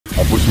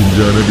അപ്പൊ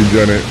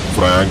ഷിൻചാനെ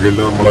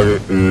ഫ്രാങ്കിളിനെ നമ്മളെ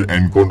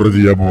എൻകൗണ്ടർ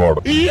ചെയ്യാൻ പോവാണ്.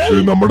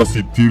 നമ്മുടെ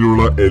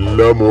സിറ്റിയിലുള്ള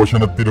എല്ലാ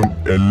മോഷണത്തിനും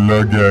എല്ലാ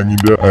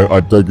ഗ്യാങ്ങിന്റെ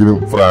അറ്റാക്കിനും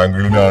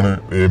ഫ്രാങ്കിളിനാണ്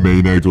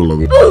മെയിൻ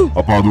ആയിട്ടുള്ളത്.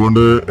 അപ്പൊ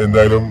അതുകൊണ്ട്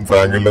എന്തായാലും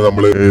ഫ്രാങ്കിളിനെ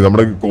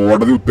നമ്മുടെ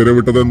കോടതി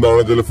ഉത്തരവിട്ടത്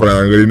എന്താണെന്ന് വെച്ചാൽ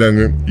ഫ്രാങ്കിളിനെ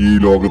അങ്ങ് ഈ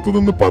ലോകത്ത്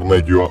നിന്ന്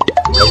പറഞ്ഞയക്കുക,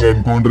 അങ്ങ്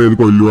എൻകൗണ്ടർ ചെയ്ത്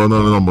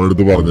കൊല്ലുവാന്നാണ് നമ്മുടെ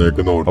അടുത്ത്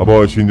പറഞ്ഞേക്കുന്നത്. അപ്പൊ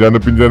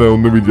ഷിൻചാനെ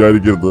ഒന്നും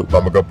വിചാരിക്കരുത്,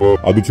 നമുക്കപ്പോ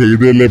അത്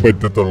ചെയ്തല്ലേ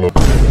പറ്റത്തുള്ളൂ.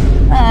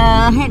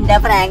 എന്റെ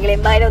ഫ്രാങ്ക്ലിൻ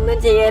ബായ് ഒന്നും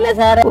ചെയ്യല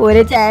സാറേ,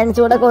 ഒരു ചാൻസ്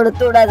കൂടെ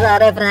കൊടുത്തൂടാ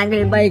സാറേ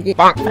ഫ്രാങ്ക്ലിൻ ബായ്ക്ക്.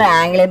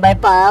 ഫ്രാങ്ക്ലിൻ ബായ്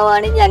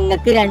പാവാണ്,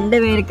 ഞങ്ങൾക്ക്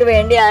രണ്ടുപേർക്ക്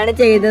വേണ്ടിയാണ്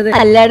ചെയ്തത്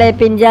അല്ലടേ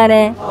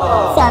പിഞ്ചാനെ?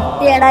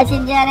 സത്യടാ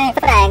ഷിൻചാനെ,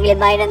 ഫ്രാങ്ക്ലിൻ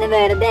ബായിനൊന്ന്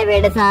വെറുതെ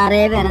വിട്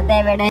സാറേ, വെറുതെ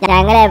വിട്.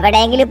 ഞങ്ങൾ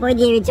എവിടെയെങ്കിലും പോയി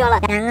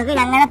ജീവിച്ചോളാം, ഞങ്ങൾക്ക്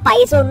ഞങ്ങളുടെ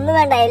പൈസ ഒന്നും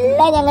വേണ്ട,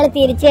 എല്ലാം ഞങ്ങൾ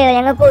തിരിച്ചു തരാം,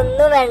 ഞങ്ങൾക്ക്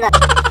ഒന്നും വേണ്ട.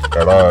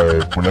 എടാ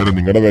പിള്ളേര്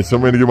നിങ്ങളുടെ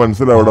വിഷമം എനിക്ക്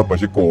മനസ്സിലാവണം,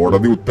 പക്ഷെ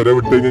കോടതി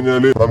ഉത്തരവിട്ട്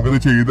കഴിഞ്ഞാല് നമുക്കത്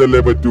ചെയ്തല്ലേ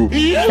പറ്റൂ.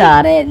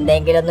 സാറേ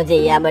എന്തെങ്കിലും ഒന്ന്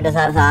ചെയ്യാൻ പറ്റും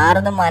സാർ,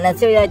 സാറൊന്ന്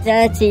മനസ്സ് വിചാരിച്ചാൽ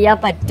ചെയ്യാൻ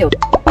പറ്റും.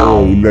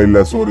 ഇല്ല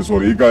സോറി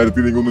ഈ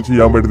കാര്യത്തിൽ എനിക്കൊന്നും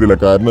ചെയ്യാൻ പറ്റത്തില്ല.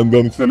 കാരണം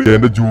എന്താന്ന് വെച്ചാൽ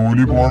എന്റെ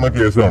ജോലി പോണ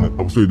കേസാണ്.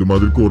 അപ്പൊ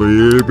ഇതുമാതിരി കുറെ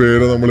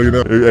പേരെ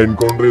നമ്മളിങ്ങനെ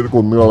എൻകൗണ്ടർ ചെയ്ത്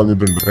കൊന്നു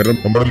കളഞ്ഞിട്ടുണ്ട്. കാരണം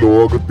നമ്മുടെ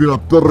ലോകത്തിന്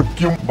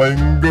അത്രയ്ക്കും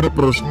ഭയങ്കര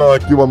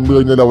പ്രശ്നമാക്കി വന്നു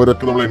കഴിഞ്ഞാൽ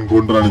അവരൊക്കെ നമ്മൾ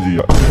എൻകൗണ്ടർ ആണ്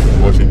ചെയ്യുക.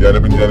 അപ്പൊ ഷിൻചാനെ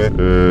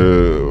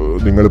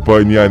നിങ്ങളിപ്പോ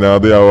ഇനി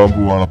അനാഥയാവാൻ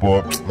പോവാണ്, അപ്പൊ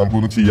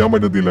നമുക്കൊന്നും ചെയ്യാൻ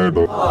പറ്റത്തില്ല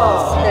കേട്ടോ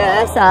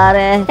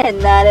സാറേ.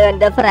 എന്നാലും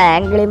എന്റെ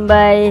ഫ്രാങ്ക്ലിൻ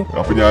ബായ്.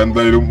 അപ്പൊ ഞാൻ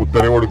എന്തായാലും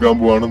ഉത്തരവ് കൊടുക്കാൻ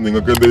പോവാണ്.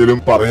 നിങ്ങൾക്ക് എന്തെങ്കിലും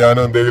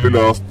പറയാനോ എന്തെങ്കിലും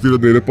ലാസ്റ്റ്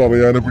എന്തെങ്കിലും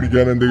പറയാനോ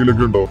പിടിക്കാനോ എന്തെങ്കിലും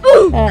ഒക്കെ ഉണ്ടോ?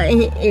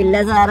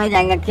 ഇല്ല സാറേ,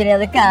 ഞങ്ങൾക്ക്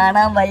അത്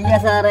കാണാൻ വയ്യ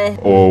സാറേ.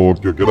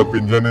 ഓക്കെ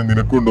പിഞ്ചാനെ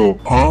നിനക്കുണ്ടോ?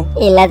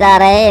 ഇല്ല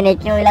സാറേ,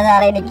 എനിക്കും ഇല്ല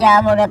സാറേ, എനിക്ക് ആ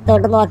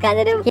മുഖത്തോട്ട്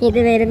നോക്കാനൊരു ഇത്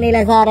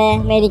വരുന്നില്ല സാറേ,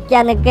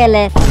 മരിക്കാൻ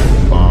നിക്കല്ലേ.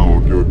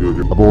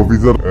 അപ്പൊ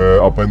ഓഫീസർ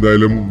അപ്പൊ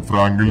എന്തായാലും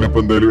ഫ്രാങ്കിളിനെ ഇപ്പൊ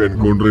എന്തായാലും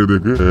എൻകൗണ്ടർ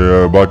ചെയ്തേക്ക്,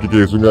 ബാക്കി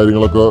കേസും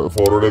കാര്യങ്ങളൊക്കെ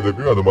ഫോർവേഡ്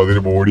ചെയ്തേക്ക്.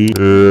 അതുമാതിരി ബോഡി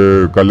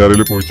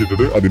കല്ലറയിൽ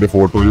കുഴിച്ചിട്ടിട്ട് അതിന്റെ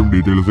ഫോട്ടോയും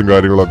ഡീറ്റെയിൽസും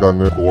കാര്യങ്ങളൊക്കെ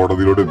അങ്ങ്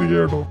കോടതിയിലോട്ട് എത്തിക്കുക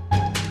കേട്ടോ.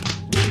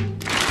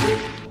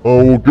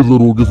 ഓക്കെ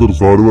സർ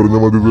സാറ് പറഞ്ഞ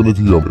മതി തന്നെ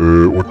ചെയ്യാം.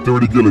 ഒറ്റ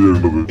വെടിക്കല്ലേ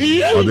ചെയ്യേണ്ടത്?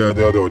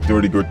 അതെ ഒറ്റ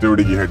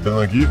വെടിക്ക് ഹെഡ്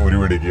നോക്കി ഒരു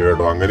വെടിക്ക്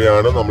കേട്ടോ.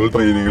 അങ്ങനെയാണ് നമ്മൾ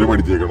ട്രെയിനിങ്ങിൽ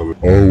പഠിച്ചേക്കണത്.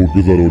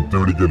 ഓക്കെ സാർ ഒറ്റ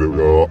വെടിക്കല്ലേ,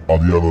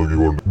 അത് ഞാൻ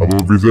നോക്കിക്കൊണ്ട്. അപ്പൊ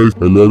ഓഫീസേഴ്സ്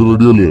എല്ലാരും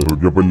റെഡി അല്ലേ?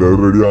 ഓക്കെ അപ്പൊ എല്ലാരും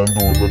റെഡി ആണെന്ന്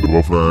തോന്നുന്നുണ്ട്.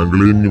 അപ്പൊ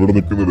ഫ്രാങ്ക്ലിൻ ഇവിടെ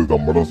നിൽക്കുന്നത്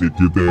നമ്മുടെ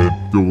സിറ്റിയിലത്തെ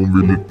ഏറ്റവും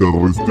വലിയ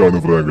ടെററിസ്റ്റ് ആണ്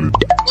ഫ്രാങ്ക്ലിൻ.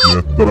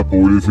 എത്ര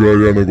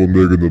പോലീസുകാരെയാണ്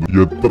കൊന്നേക്കുന്നത്,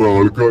 എത്ര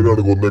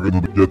ആൾക്കാരാണ്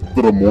കൊന്നേക്കുന്നത്,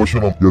 എത്ര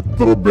മോഷണം,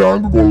 എത്ര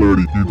ബാങ്ക്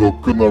കൊള്ളയടി,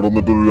 ഇതൊക്കെ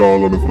നടന്നിട്ടുള്ള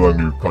ഒരാളാണ്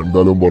ഫ്രാങ്ക്ലിൻ.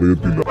 കണ്ടാലും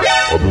പറയത്തില്ല,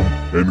 അതും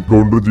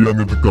എൻകൗണ്ടർ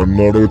ചെയ്യാൻ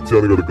കണ്ണാട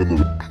വെച്ചാണ്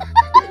കിടക്കുന്നത്.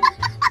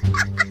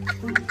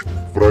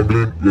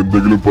 ഫ്രാങ്ക്ലിൻ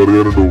എന്തെങ്കിലും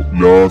പറയാനുണ്ടോ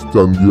ലാസ്റ്റ്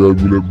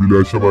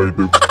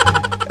അന്ത്യാഭിലാഷമായിട്ട്?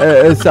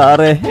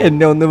 സാറേ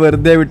എന്നെ ഒന്ന്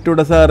വെറുതെ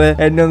വിട്ടൂടെ സാറേ,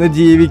 എന്നെ ഒന്ന്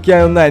ജീവിക്കാൻ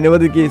ഒന്ന്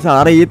അനുവദിക്കുക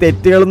സാറേ. ഈ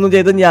തെറ്റുകളൊന്നും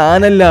ചെയ്ത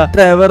ഞാനല്ല,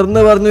 ട്രെവർ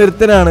എന്ന് പറഞ്ഞ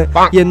ഒരുത്തനാണ്.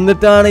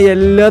 എന്നിട്ടാണ്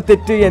എല്ലാ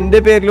തെറ്റും എന്റെ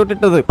പേരിലോട്ട്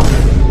ഇട്ടത്.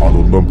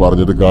 അതൊന്നും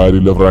പറഞ്ഞിട്ട്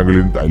കാര്യമില്ല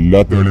ഫ്രാങ്ക്ലിൻ, എല്ലാ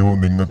തെളിവും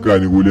നിങ്ങൾക്ക്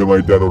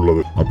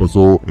അനുകൂലമായിട്ടാണുള്ളത്. അപ്പൊ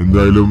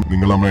എന്തായാലും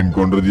നിങ്ങൾ നമ്മൾ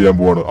എൻകൗണ്ടർ ചെയ്യാൻ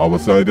പോവാണ്.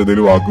 അവസാനമായിട്ട്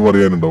എന്തെങ്കിലും വാക്ക്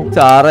പറയാനുണ്ടോ?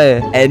 സാറേ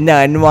എന്നെ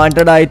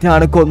അൺവാണ്ടഡ്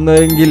ആയിട്ടാണ്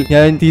കൊന്നതെങ്കിൽ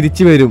ഞാൻ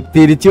തിരിച്ചു വരും,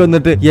 തിരിച്ചു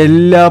വന്നിട്ട്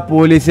എല്ലാ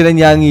പോലീസിനെ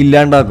ഞാൻ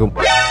ഇല്ലാണ്ടാക്കും.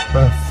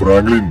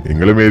 ഫ്രാങ്ക്ലിൻ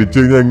നിങ്ങൾ മരിച്ചു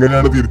കഴിഞ്ഞാൽ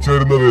എങ്ങനെയാണ് തിരിച്ചു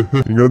വരുന്നത്?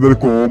 നിങ്ങളെന്തൊരു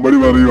കോമഡി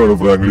പറയുവാണ്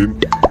ഫ്രാങ്ക്ലിൻ?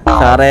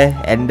 സാറേ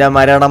എന്റെ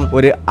മരണം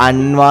ഒരു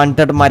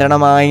അൺവാണ്ടഡ്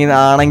മരണമായി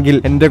ആണെങ്കിൽ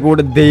എന്റെ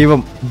കൂടെ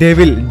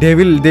ഡെവിൽ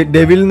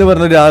എന്ന്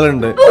പറഞ്ഞ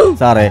ഒരാളുണ്ട്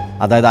സാറേ.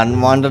 അതായത്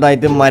അൺവാണ്ടഡ്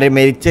ആയിട്ട്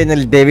മരിച്ചു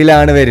കഴിഞ്ഞാൽ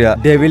ഡെവിലാണ് വരിക.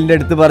 ഡെവിലിന്റെ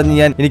അടുത്ത് പറഞ്ഞ്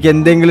ഞാൻ എനിക്ക്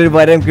എന്തെങ്കിലും ഒരു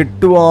വരം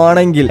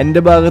കിട്ടുവാണെങ്കിൽ,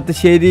 എന്റെ ഭാഗത്ത്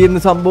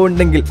ശരിയെന്ന് സംഭവം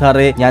ഉണ്ടെങ്കിൽ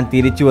സാറേ ഞാൻ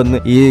തിരിച്ചു വന്ന്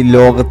ഈ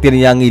ലോകത്തിന്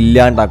ഞാൻ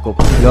ഇല്ലാണ്ടാക്കും.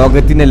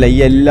 ലോകത്തിനല്ല, ഈ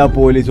എല്ലാ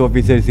പോലീസ്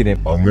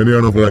ഓഫീസേഴ്സിനെയും.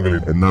 അങ്ങനെയാണ്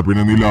ഫ്രാങ്ക്ലിൻ. എന്നാ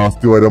പിന്നെ നീ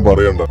ലാസ്റ്റ് വരാൻ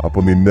പറയണ്ട, അപ്പൊ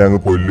നിന്നെ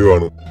അങ്ങ്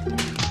കൊല്ലുവാണ്.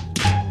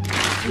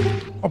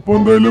 അപ്പൊ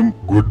എന്തായാലും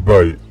ഗുഡ്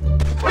ബൈ.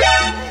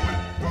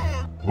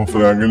 അപ്പൊ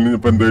ഫ്രാങ്ക്ലിന്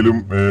ഇപ്പൊ എന്തായാലും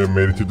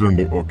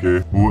മരിച്ചിട്ടുണ്ട്. ഓക്കെ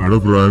എടാ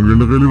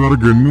ഫ്രാങ്ക്ലിന്റെ കയ്യിൽ വേറെ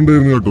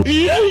ഗണ്ണുണ്ടായിരുന്നു കേട്ടോ.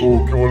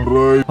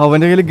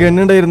 അവന്റെ കയ്യിൽ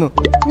ഗണ്ണുണ്ടായിരുന്നു,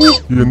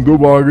 എന്തോ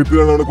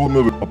ഭാഗ്യത്തിലാണ്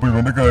കൊന്നത്. അപ്പൊ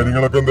ഇവന്റെ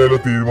കാര്യങ്ങളൊക്കെ എന്തായാലും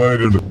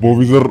തീരുമാനിച്ചിട്ടുണ്ട്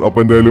ഓഫീസർ. അപ്പൊ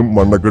എന്തായാലും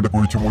മണ്ണക്കെട്ട്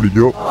കുഴിച്ചു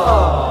മൂടിക്കോ.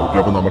 ഓക്കെ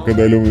അപ്പൊ നമുക്ക്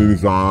എന്തായാലും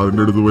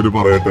സാറിന്റെ അടുത്ത് പോയി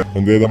പറയട്ടെ.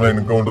 എന്തായാലും നമ്മൾ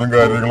എൻകൗണ്ടറും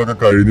കാര്യങ്ങളൊക്കെ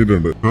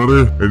കഴിഞ്ഞിട്ടുണ്ട്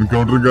സാറേ.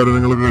 എൻകൗണ്ടറും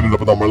കാര്യങ്ങളൊക്കെ കഴിഞ്ഞിട്ടുണ്ട്.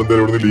 അപ്പൊ നമ്മൾ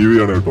എന്തായാലും ഇവിടെ ലീവ്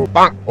ചെയ്യണം കേട്ടോ.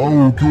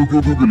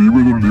 ഓക്കെ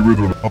ലീവ്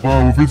ചെയ്തോളൂ. അപ്പൊ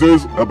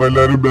ഓഫീസേഴ്സ് അപ്പൊ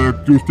എല്ലാരും ബാക്ക്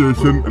ടു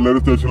സ്റ്റേഷൻ,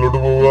 എല്ലാരും സ്റ്റേഷനിലോട്ട്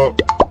പോവുക.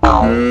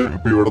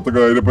 ഇപ്പൊ ഇവിടത്തെ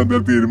കാര്യം ഇപ്പൊ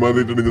എന്തായാലും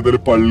തീരുമാനിച്ചിട്ടുണ്ട്.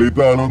 എന്തായാലും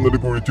പള്ളിയിലത്തെ ആളോ എന്നിട്ട്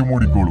കുഴിച്ചു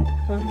മൂടിക്കോളൂ.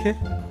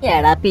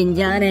 എടാ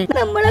പിഞ്ചാനെ,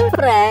 നമ്മള്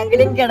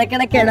ഫ്രാങ്ക്ലിൻ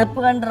കിടക്കണ കിടപ്പ്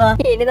കണ്ടോ?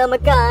 ഇനി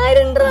നമുക്ക്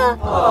ആരുണ്ടാ?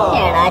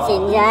 എടാ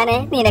ചിഞ്ചാനെ,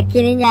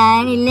 നിനക്കിനി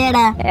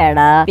ഞാനില്ലേടാ.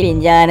 എടാ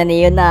പിഞ്ചാനെ, നീ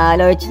ഒന്ന്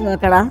ആലോചിച്ച്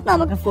നോക്കടാ.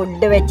 നമുക്ക്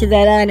ഫുഡ് വെച്ച്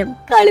തരാനും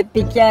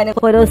കളിപ്പിക്കാനും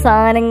ഓരോ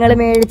സാധനങ്ങൾ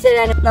മേടിച്ചു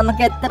തരാനും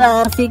നമുക്ക് എത്ര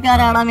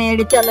ആർസിക്കാരാണോ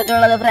മേടിച്ചു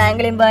തന്നിട്ടുള്ളത്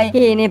ഫ്രാങ്ക്ലിൻ ബായ്.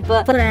 ഇനിയിപ്പോ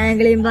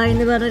ഫ്രാങ്ക്ലിൻ ബായ്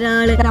എന്ന് പറഞ്ഞ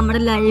ഒരാള്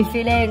നമ്മുടെ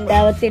ലൈഫിലെ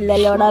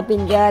ഉണ്ടാവത്തില്ലല്ലോടാ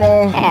പിഞ്ചാനെ.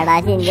 എടാ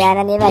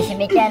ചിഞ്ചാനെ, നീ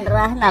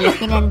വിഷമിക്കാണ്ടാ.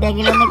 നമുക്കിനി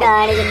എന്തെങ്കിലും ഒന്ന്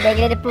കാണിക്കും,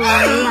 എന്തെങ്കിലും ഒരു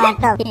പൂമി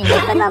ആട്ടം.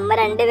 ഇനിയിപ്പൊ നമ്മ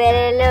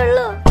രണ്ടുപേരല്ലേ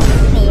ഉള്ളൂ.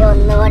 നീ നീ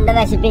ഒന്നുകൊണ്ട്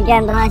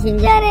നശിപ്പിക്കണ്ടാ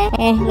ഷിൻചാനെ.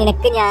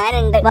 നിനക്ക്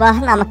ഞാനുണ്ട്. വാ,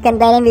 നമുക്ക്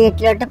എന്തായാലും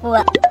വീട്ടിലോട്ട്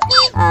പോവാ.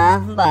 ആ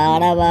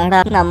വാടാ വാടാ,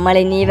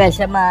 നമ്മളിനി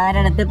വിഷം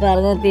ആരടുത്ത്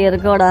പറഞ്ഞു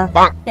തീർക്കോടാ.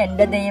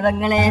 എന്റെ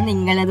ദൈവങ്ങളെ,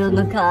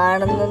 നിങ്ങളിതൊന്നും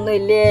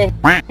കാണുന്നൊന്നുമില്ലേ?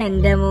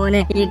 എന്റെ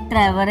മോനെ, ഈ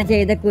ട്രെവർ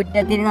ചെയ്ത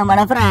കുറ്റത്തിന്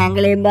നമ്മുടെ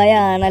ഫ്രാങ്ക്ലിൻ ബോയ്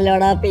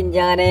ആണല്ലോടാ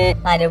പിഞ്ചാനെ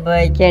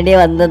അനുഭവിക്കേണ്ടി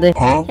വന്നത്.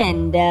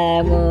 എന്റെ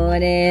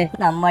മോനെ,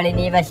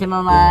 നമ്മളിനി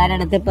വിഷമം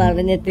ആരടുത്ത്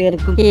പറഞ്ഞു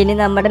തീർക്കും? ഇനി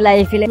നമ്മുടെ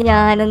ലൈഫിൽ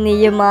ഞാനും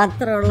നീയും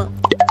മാത്രമേ ഉള്ളൂ.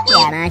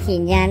 എടാ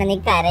ഷിൻചാനെ, നീ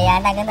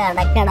കരയാണ്ടങ്ങ്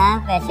നടക്കടാ,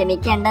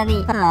 വിഷമിക്കണ്ട നീ.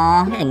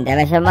 എന്റെ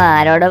വിഷമം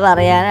ആരോട്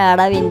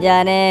പറയാനാടാ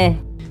പിഞ്ചാനെ?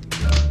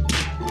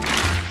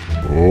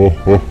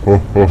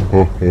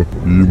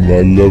 ഈ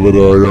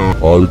നല്ലവരായ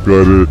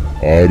ആൾക്കാരെ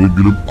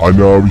ആരെങ്കിലും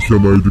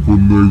അനാവശ്യമായിട്ട്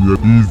കൊന്നു കഴിഞ്ഞാൽ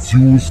ഈ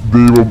ജ്യൂസ്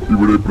ദൈവം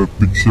ഇവിടെ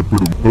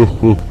പ്രത്യക്ഷപ്പെടും.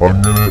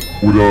 അങ്ങനെ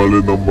ഒരാളെ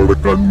നമ്മുടെ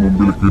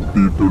കൺമുമ്പിൽ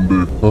കിട്ടിയിട്ടുണ്ട്.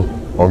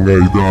 അങ്ങനെ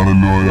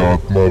ഇതാണല്ലോ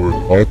ആത്മാവ്.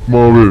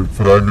 ആത്മാവ്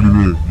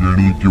ഫ്രാങ്ക്ലിനെ,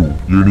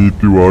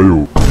 എണീറ്റുവായോ?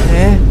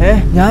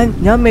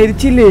 ഞാൻ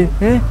മരിച്ചില്ലേ?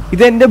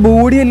 ഇതെന്റെ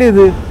ബോഡിയല്ലേ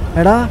ഇത്?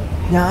 എടാ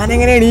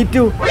ഞാനെങ്ങനെ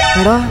എണീറ്റു?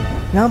 എടാ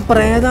ഞാൻ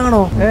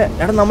പ്രേതാണോ?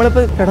 എടാ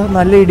നമ്മളിപ്പോ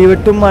നല്ല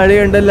ഇടിവെട്ടും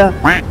മഴയുണ്ടല്ലോ.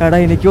 എടാ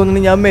എനിക്ക്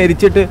തോന്നുന്നു ഞാൻ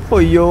മരിച്ചിട്ട്.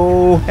 അയ്യോ,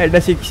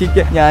 എടാ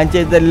ശിക്ഷിക്ക, ഞാൻ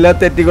ചെയ്ത എല്ലാ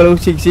തെറ്റുകളും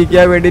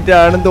ശിക്ഷിക്കാൻ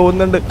വേണ്ടിട്ടാണെന്ന്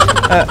തോന്നുന്നുണ്ട്.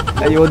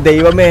 അയ്യോ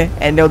ദൈവമേ,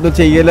 എന്നെ ഒന്നും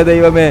ചെയ്യല്ല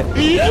ദൈവമേ.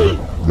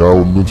 ഞാൻ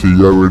ഒന്നും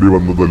ചെയ്യാൻ വേണ്ടി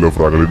വന്നതല്ല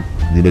ഫ്രാങ്ക്ലിൻ.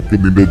 നിനക്ക്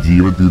നിന്റെ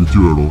ജീവൻ തിരിച്ചു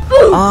വേണോ?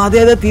 അതെ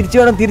അതെ, തിരിച്ചു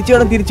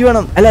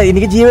വേണം. അല്ല,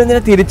 എനിക്ക് ജീവൻ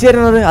എന്തിനാ തിരിച്ചു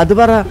തരുന്നത്? അത്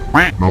പറ.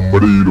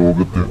 നമ്മുടെ ഈ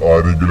ലോകത്ത്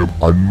ആരെങ്കിലും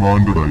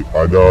അൺവാണ്ടഡായി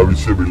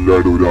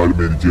അനാവശ്യമില്ലാതെ ഒരാൾ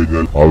മരിച്ചു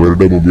കഴിഞ്ഞാൽ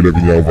അവരുടെ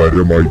മുമ്പിലേക്ക് ഞാൻ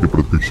വരമായിട്ട്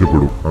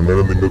പ്രത്യക്ഷപ്പെടും.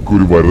 അങ്ങനെ നിങ്ങൾക്ക്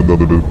ഒരു വരം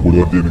തന്നിട്ട്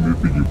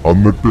പുനർജന്മിപ്പിക്കും.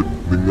 എന്നിട്ട്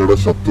നിങ്ങളുടെ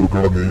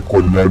ശത്രുക്കളെ നീ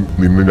കൊല്ലാൻ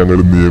നിന്നെ ഞങ്ങൾ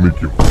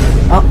നിയമിക്കും.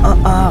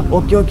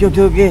 ഓക്കെ,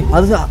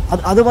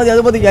 അത്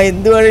മതി. ഞാൻ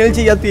എന്ത് വേണമെങ്കിലും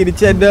ചെയ്യാം.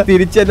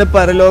 തിരിച്ചെന്നെ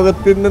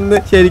പരലോകത്തിൽ നിന്ന്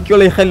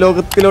ശരിക്കുള്ള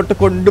ഇഹലോകത്തിലോട്ട്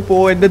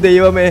കൊണ്ടുപോകും എന്റെ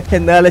ദൈവമേ.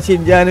 എന്നാലും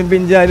ഷിൻചാനും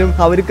പിഞ്ചാനും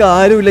അവർക്ക്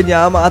ആരുമില്ല,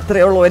 ഞാൻ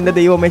മാത്രമേ ഉള്ളൂ എന്റെ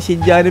ദൈവമേ.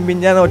 ഷിൻചാനും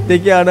പിഞ്ചാനും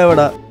ഒറ്റയ്ക്കാണ്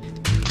ഇവിടെ.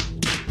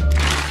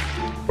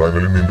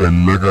 നിന്റെ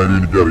എല്ലാ കാര്യം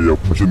എനിക്കറിയാം.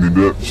 പക്ഷെ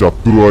നിന്റെ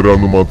ശത്രു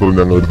ആരാന്ന് മാത്രം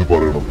ഞങ്ങളടുത്ത്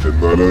പറയണം.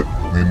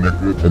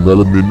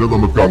 എന്നാലും നിന്നെ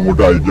നമുക്ക്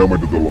അങ്ങോട്ട് അയക്കാൻ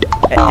പറ്റത്തുള്ളൂ.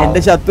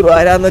 എന്റെ ശത്രു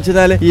ആരാന്ന്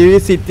വെച്ചാല് ഈ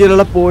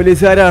സിറ്റിയിലുള്ള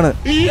പോലീസുകാരാണ്.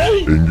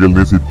 എങ്കിൽ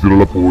നീ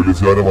സിറ്റിയിലുള്ള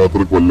പോലീസുകാരെ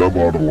മാത്രമേ കൊല്ലാൻ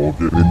പാടുള്ളൂ.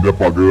 ഓക്കെ, നിന്റെ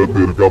പകയെ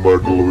തീർക്കാൻ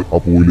പാടുള്ളത് ആ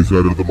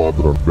പോലീസുകാരടുത്ത്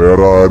മാത്രമാണ്.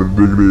 വേറെ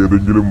ആരുടെങ്കിലും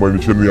ഏതെങ്കിലും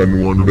മനുഷ്യൻ നീ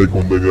അൺവാണ്ടഡായി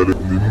കൊണ്ടുകഴിഞ്ഞാല്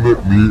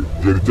നീ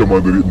ജനിച്ച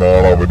മാതിരി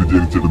നാളെ അവന്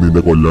ജനിച്ചിട്ട്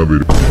നിന്നെ കൊല്ലാൻ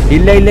വരും.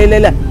 ഇല്ല,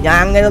 ഞാൻ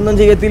അങ്ങനെ ഒന്നും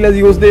ചെയ്യത്തില്ല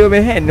ജ്യൂസ്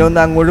ദൈവമേ. എന്നെ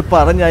ഒന്ന് അങ്ങോട്ട്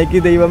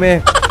പറഞ്ഞയക്ക് ദൈവമേ.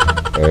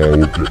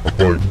 ഓക്കെ,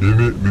 അപ്പൊ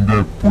ഇനി നിന്റെ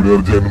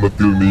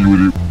പുനർജന്മത്തിൽ നീ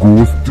ഒരു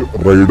ഗോസ്റ്റ്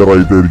റൈഡർ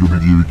ആയിട്ടായിരിക്കും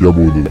ജീവിക്കാൻ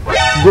പോകുന്നത്.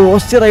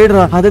 ഗോസ്റ്റ്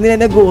റൈഡറാ? അതെന്തിനാ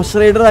എന്നെ ഗോസ്റ്റ്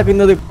റൈഡർ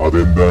ആക്കുന്നത്?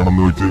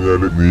 അതെന്താണെന്ന് വെച്ച്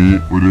കഴിഞ്ഞാല് നീ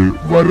ഒരു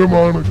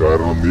വരമാണ്.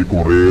 കാരണം നീ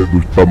കുറെ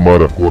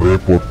ദുഷ്ടന്മാരെ, കുറെ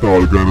പൊട്ട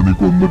ആൾക്കാരെ നീ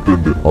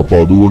കൊന്നിട്ടുണ്ട്. അപ്പൊ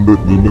അതുകൊണ്ട്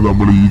നിന്നെ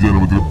നമ്മൾ ഈ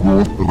ജന്മത്തിൽ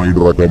ഗോസ്റ്റ്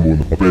റൈഡർ ആക്കാൻ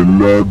പോകുന്നു. അപ്പൊ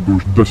എല്ലാ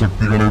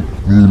ദുഷ്ടശക്തികളെയും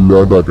നീ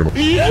ഇല്ലാണ്ടാക്കണം.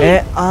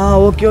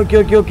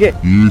 ഓക്കെ.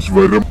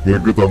 ഈശ്വരം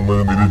നിനക്ക് തന്ന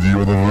നിന്റെ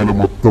ജീവിതകാലം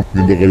മൊത്തം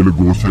നിന്റെ കയ്യിൽ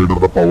ഗോസ്റ്റ്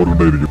റൈഡറുടെ പവർ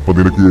ഉണ്ടായിരിക്കും. അപ്പൊ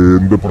നിനക്ക്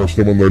എന്ത്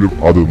പ്രശ്നം വന്നാലും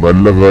അത്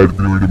നല്ല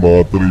കാര്യത്തിന് വേണ്ടി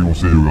മാത്രമേ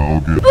യൂസ് ചെയ്യുക.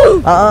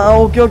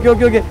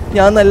 ഓക്കെ,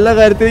 ഞാൻ നല്ല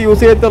കാര്യത്തിൽ യൂസ്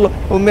ചെയ്യത്തുള്ളൂ.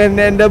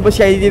 ഒന്ന് എന്റെ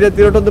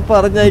ശരീരത്തിലോട്ടൊന്ന്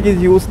പറഞ്ഞയക്ക്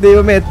ജ്യൂസ്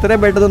ദൈവമേ. എത്ര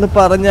പെട്ടെന്ന്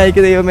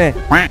പറഞ്ഞയക്ക് ദൈവമേ.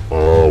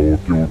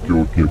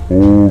 ഓക്കെ.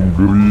 ഓം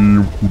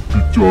ഗ്രീം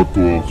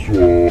കുട്ടിച്ചാത്തോ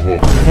സ്വാഹ.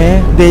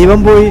 ദൈവം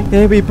പോയി.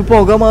 ഇപ്പൊ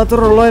പുക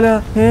മാത്രമുള്ളല്ലോ.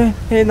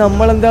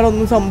 നമ്മളെന്താണ്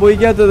ഒന്നും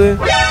സംഭവിക്കാത്തത്?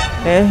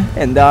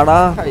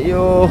 എന്താടാ?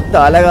 അയ്യോ,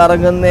 തല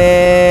കറങ്ങുന്നേ.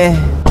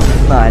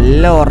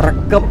 നല്ല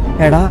ഉറക്കം.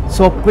 എടാ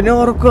സ്വപ്നം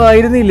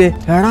ഉറക്കമായിരുന്നില്ലേ?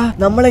 എടാ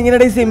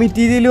നമ്മളെങ്ങനെയാ ഈ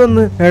സെമിറ്റീരിയൽ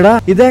വന്ന്? എടാ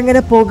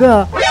ഇതെങ്ങനെ പുക?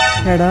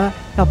 എടാ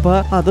അപ്പൊ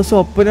അത്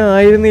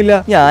സ്വപ്നമായിരുന്നില്ല.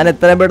 ഞാൻ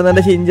എത്രയും പെട്ടെന്ന്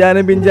എന്റെ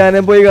ഷിൻചാനും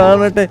പിഞ്ചാനും പോയി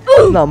കാണട്ടെ.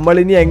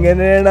 നമ്മളിനി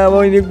എങ്ങനെയാണാവോ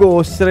ഇനി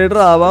ഗോസ്റ്റ് റൈഡർ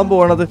ആവാൻ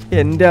പോണത്?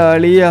 എന്റെ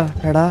ആളിയാ.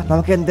 എടാ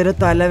നമുക്ക് എന്തൊരു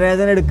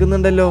തലവേദന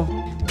എടുക്കുന്നുണ്ടല്ലോ.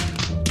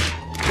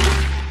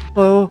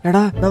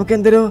 എടാ നമുക്ക്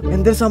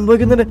എന്തൊരു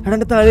സംഭവിക്കുന്നുണ്ട്. എടാ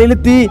എന്റെ തലയിൽ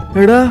തീ.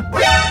 എടാ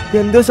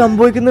എന്തോ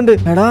സംഭവിക്കുന്നുണ്ട്.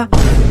 എടാ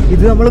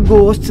ഇത് നമ്മള്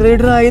ഗോസ്റ്റ്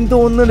റൈഡർ ആയെന്ന്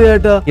തോന്നുന്നുണ്ട്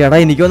കേട്ടോ. എടാ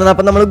എനിക്ക് തോന്നുന്നു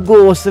അപ്പൊ നമ്മള്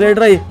ഗോസ്റ്റ്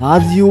റൈഡർ ആയി. ആ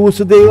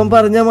ജ്യൂസ് ദൈവം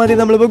പറഞ്ഞാൽ മതി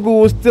നമ്മളിപ്പോ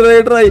ഗോസ്റ്റ്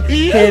റൈഡർ ആയി.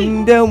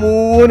 എന്റെ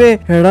മോനെ.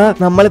 എടാ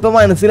നമ്മളിപ്പോ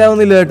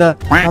മനസ്സിലാവുന്നില്ല കേട്ടാ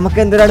നമുക്ക്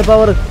എന്തിനാണ്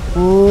പവർ.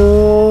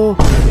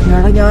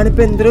 എടാ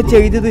ഞാനിപ്പോ എന്തോ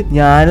ചെയ്തത്?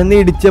 ഞാനൊന്ന്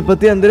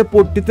ഇടിച്ചപ്പത്തി എന്തോ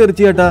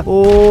പൊട്ടിത്തെറിച്ചു കേട്ടാ.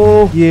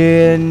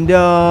 എന്റെ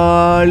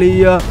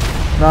ആളിയ,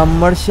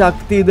 നമ്മുടെ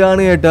ശക്തി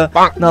ഇതാണ് കേട്ടാ.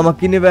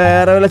 നമുക്കിനി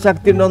വേറെ വല്ല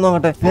ശക്തി ഉണ്ടോ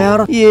നോക്കട്ടെ.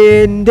 വേറെ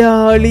എന്റെ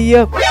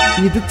ആളിയ,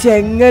 ഇത്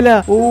ചെങ്ങല.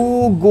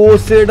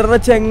 ഗോസ്റ്റ് റൈഡറുടെ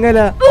ചെങ്ങല.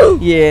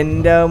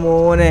 എന്റെ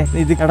മോനെ,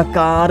 ഇത്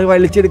കാറ്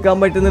വലിച്ചെടുക്കാൻ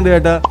പറ്റുന്നുണ്ട്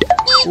കേട്ടാ.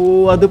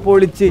 അത്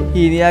പൊളിച്ച്.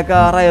 ഇനി ആ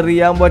കാർ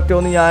എറിയാൻ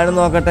പറ്റുമോന്ന് ഞാൻ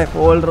നോക്കട്ടെ.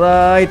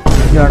 ഓൾറൈറ്റ്.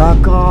 എടാ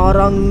കാർ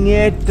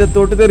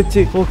അങ്ങേറ്റത്തോട്ട്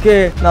തെറിച്ച്. ഓക്കെ,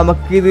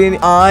 നമുക്കിത്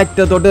ആ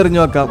അറ്റത്തോട്ട്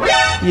എറിഞ്ഞു നോക്കാം.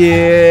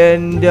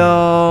 എന്റെ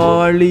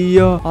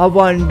ആളിയോ, ആ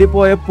വണ്ടി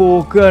പോയ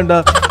പോക്ക് കണ്ട.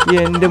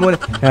 എന്റെ മോനെ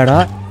എടാ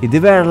ഇത്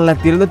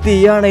വെള്ളത്തിലൊന്നും തീ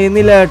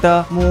അണയുന്നില്ല ഏട്ടാ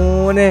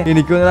മോനെ.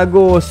 എനിക്ക്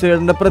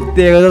ഗോസ്റ്റ്റൈഡറിന്റെ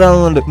പ്രത്യേകത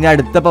കാണുന്നുണ്ട്. ഇനി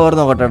അടുത്ത പവർ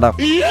നോക്കട്ടെടാ.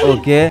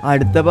 ഓക്കെ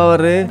അടുത്ത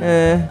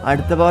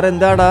പവർ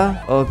എന്താടാ?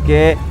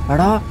 ഓക്കെ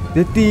എടാ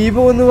ഇത് തീ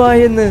പോന്നു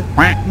വായെന്ന്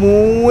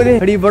മോനെ.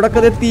 എടി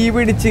ഇവിടൊക്കെ തീ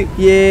പിടിച്ച്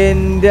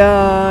എന്റെ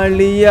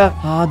ആളിയ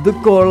അത്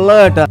കൊള്ള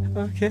കേട്ടാ.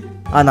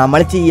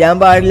 നമ്മൾ ചെയ്യാൻ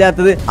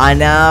പാടില്ലാത്തത്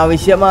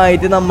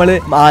അനാവശ്യമായിട്ട് നമ്മള്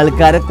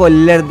ആൾക്കാരെ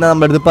കൊല്ലരുന്ന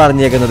നമ്മുടെ അടുത്ത്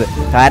പറഞ്ഞേക്കുന്നത്.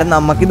 കാരണം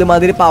നമുക്ക്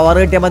ഇതുമാതിരി പവർ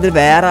കിട്ടിയാൽ മതി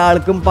വേറെ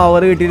ആൾക്കും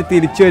പവർ കിട്ടിയിട്ട്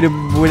തിരിച്ചു വരും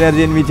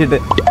പുനർജന്മിച്ചിട്ട്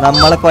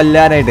നമ്മളെ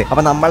കൊല്ലാനായിട്ട്.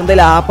 അപ്പൊ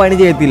നമ്മളെന്തായാലും ആ പണി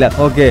ചെയ്യത്തില്ല.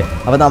 ഓക്കെ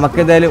അപ്പൊ നമുക്ക്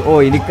എന്തായാലും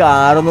ഇനി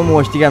കാറൊന്നും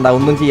മോഷ്ടിക്കണ്ട,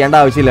 ഒന്നും ചെയ്യേണ്ട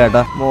ആവശ്യമില്ല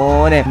കേട്ടോ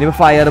മോനെ. ഇനിയിപ്പോ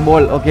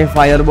ഫയർബോൾ. ഓക്കെ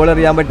ഫയർബോൾ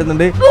എറിയാൻ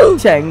പറ്റുന്നുണ്ട്,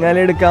 ചെങ്ങല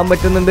എടുക്കാൻ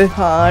പറ്റുന്നുണ്ട്.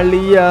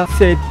 ഹാളിയ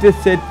സെറ്റ്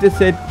സെറ്റ്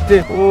സെറ്റ്.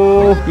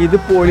 ഇത്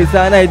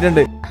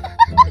പോലീസാനായിട്ടുണ്ട്.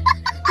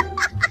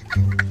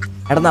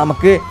 എടാ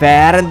നമുക്ക്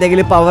വേറെ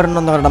എന്തെങ്കിലും പവർ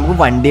ഉണ്ടോന്ന് പറഞ്ഞാൽ നമുക്ക്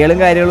വണ്ടികളും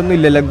കാര്യങ്ങളൊന്നും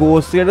ഇല്ലല്ലോ.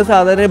 ഗോസ്റ്റുകളുടെ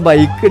സാധാരണ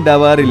ബൈക്ക്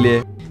ഉണ്ടാവാറില്ലേ?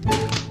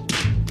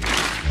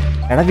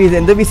 എടാ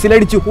എന്തോ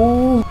വിസിലടിച്ചു.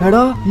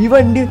 എടാ ഈ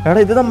വണ്ടി എടാ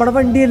ഇത് നമ്മുടെ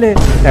വണ്ടിയല്ലേ?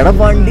 എടാ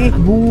വണ്ടി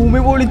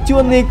ഭൂമി പൊളിച്ചു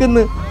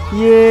വന്നേക്കുന്നു.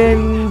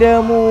 എന്റെ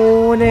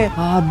മോനെ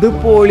അത്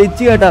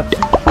പൊളിച്ചു കേട്ടാ.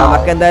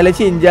 നമുക്ക് എന്തായാലും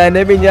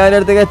ഷിൻചാന്റെ പിഞ്ചാന്റെ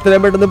അടുത്തേക്ക്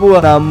എത്രയും പെട്ടെന്ന് പോവാ.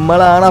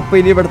 നമ്മളാണ് അപ്പൊ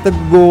ഇനി ഇവിടുത്തെ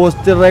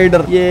ഗോസ്റ്റ്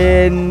റൈഡർ.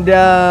 എന്റെ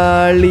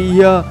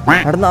ആളിയ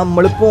എടാ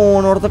നമ്മള്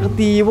പോണോടത്തൊക്കെ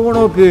തീ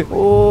പോണോക്ക്.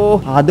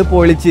 അത്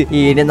പൊളിച്ച്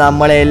ഇനി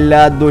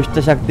നമ്മളെല്ലാ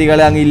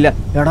ദുഷ്ടശക്തികളെ അങ്ങില്ല.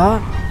 എടാ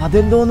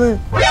അതെന്തോന്ന്?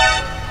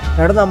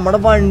 എടാ നമ്മുടെ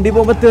വണ്ടി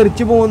പോകുമ്പോ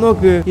തെറിച്ചു പോകുന്ന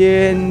നോക്ക്.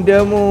 എന്റെ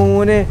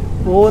മോനെ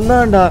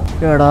പോന്നണ്ട.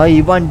 എടാ ഈ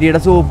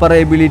വണ്ടിയുടെ സൂപ്പർ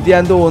എബിലിറ്റി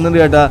ഞാൻ തോന്നുന്നുണ്ട്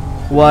കേട്ടാ.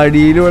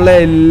 വഴിയിലുള്ള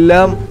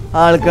എല്ലാം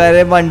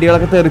ആൾക്കാരെ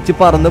വണ്ടികളൊക്കെ തെറിച്ച്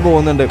പറന്ന്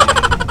പോകുന്നുണ്ട്.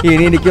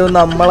 ഇനി എനിക്ക്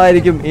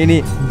നമ്മളായിരിക്കും ഇനി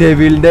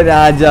ഡെവിലിന്റെ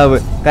രാജാവ്.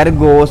 കാരണം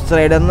ഗോസ്റ്റ്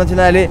റൈഡർ എന്ന്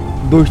വെച്ചാല്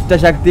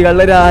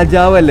ദുഷ്ടശക്തികളുടെ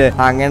രാജാവല്ലേ.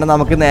 അങ്ങനെ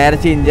നമുക്ക് നേരെ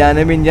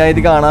ചിഞ്ചാനും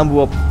പിഞ്ചാനായിട്ട് കാണാൻ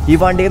പോവാം. ഈ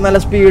വണ്ടിക്ക് നല്ല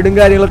സ്പീഡും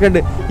കാര്യങ്ങളൊക്കെ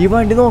ഉണ്ട്. ഈ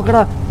വണ്ടി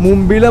നോക്കടാ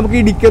മുമ്പിൽ നമുക്ക്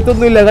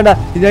ഇടിക്കത്തൊന്നും ഇല്ല കണ്ടാ.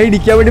 ഞാൻ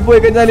ഇടിക്കാൻ വേണ്ടി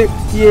പോയി കഴിഞ്ഞാല്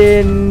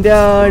എന്റെ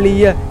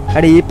ആളിയ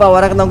എടാ ഈ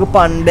പവറൊക്കെ നമുക്ക്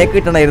പണ്ടേ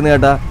കിട്ടണമായിരുന്നു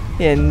കേട്ടാ.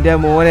 എന്റെ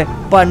മോനെ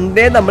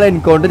പണ്ടേ നമ്മൾ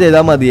എൻകൗണ്ടർ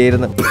ചെയ്താൽ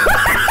മതിയായിരുന്നു.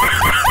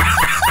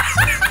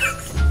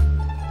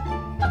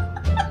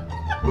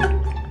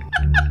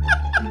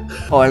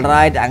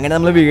 ഓൾറൈറ്റ് അങ്ങനെ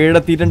നമ്മൾ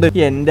വീടെത്തിയിട്ടുണ്ട്.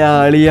 എന്റെ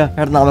ആളിയ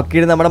എടാ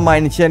നമുക്കിത് നമ്മുടെ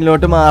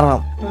മനുഷ്യനിലോട്ട് മാറാം.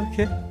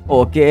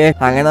 ഓക്കെ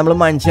അങ്ങനെ നമ്മൾ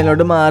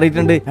മനുഷ്യനിലോട്ട്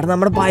മാറിയിട്ടുണ്ട്. എടാ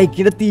നമ്മുടെ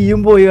ബൈക്കിന്റെ തീയും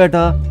പോയി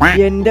കേട്ടാ.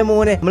 എന്റെ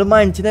മോനെ നമ്മൾ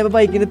മനുഷ്യനെ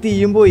ബൈക്കിന്റെ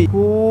തീയും പോയി.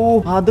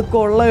 അത്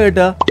കൊള്ള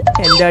കേട്ടാ.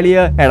 എന്റെ അളിയ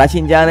എടാ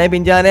ഷിൻചാനെ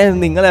പിഞ്ചാനെ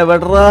നിങ്ങൾ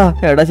എവിടെടാ?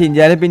 എടാ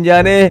ഷിൻചാനെ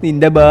പിഞ്ചാനെ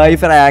നിന്റെ ബായ്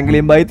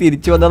ഫ്രാങ്ക്ലിൻ ബായ്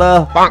തിരിച്ചു വന്നടാ.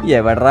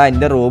 എവിടെടാ?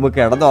 എന്റെ റൂം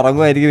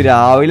കിടന്നുറങ്ങുമായിരിക്കും.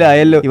 രാവിലെ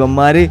ആയല്ലോ.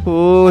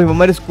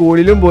 ഇവന്മാര്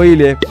സ്കൂളിലും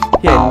പോയില്ലേ?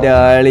 എന്റെ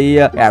ആളിയ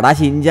എടാ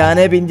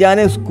ഷിൻചാനെ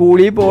പിഞ്ചാനെ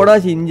സ്കൂളിൽ പോടാ.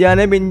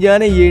 ഷിൻചാനെ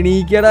പിഞ്ചാനെ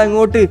എണീക്കടാ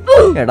അങ്ങോട്ട്.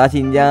 എടാ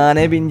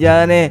ഷിൻചാനെ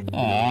പിഞ്ചാനെ.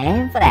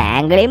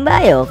 Franklin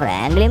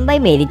bye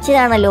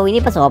മരിച്ചതാണല്ലോ.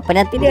 ഇനിയിപ്പൊ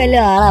സ്വപ്നത്തിന് വല്ല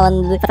ആളാ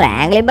വന്നത്.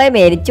 ഫ്രാങ്ക്ലിൻ ബായ്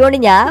മരിച്ചോണ്ട്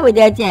ഞാൻ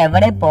വിചാരിച്ച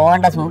എവിടെ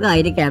പോകണ്ട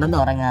സുഖമായിട്ട്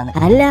കിടന്നുറങ്ങാന്ന്.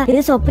 അല്ല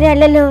ഇത്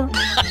സ്വപ്നമല്ലല്ലോ.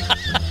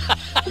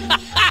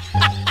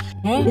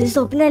 ഇത്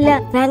സ്വപ്നമല്ല.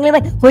 Franklin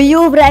bye. അയ്യോ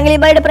ഫ്രാങ്ക്ലിൻ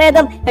ബായുടെ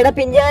പ്രേതം. എടാ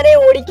പിഞ്ചാനെ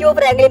ഓടിക്കോ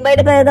ഫ്രാങ്ക്ലിൻ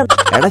ബായുടെ പ്രേതം.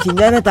 എടാ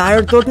ഷിൻചാനെ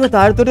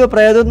താഴത്തോട്ട്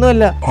പ്രേതമൊന്നും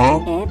അല്ല.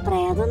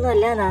 പ്രേതൊന്നും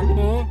അല്ല.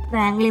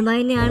 ഫ്രാങ്ക്ലിൻ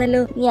ബായ്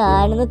തന്നെയാണല്ലോ.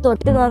 ഞാനൊന്ന്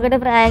തൊട്ട് നോക്കട്ടെ.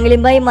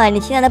 ഫ്രാങ്ക്ലിൻ ബായ്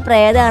മനുഷ്യനാണ്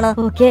പ്രേതാണോ?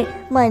 ഓക്കെ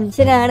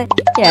മനുഷ്യനാണ്.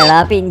 എടാ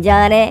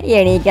പിഞ്ചാനെ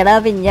എണീക്കടാ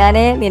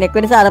പിഞ്ചാനെ,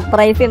 നിനക്കൊരു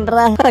സർപ്രൈസ്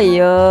ഉണ്ടടാ.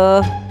 അയ്യോ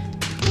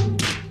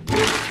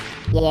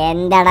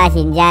എന്താടാ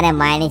ഷിൻചാനെ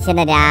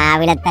മനുഷ്യന്റെ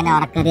രാവിലെ തന്നെ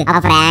ഉറക്കത്. ആ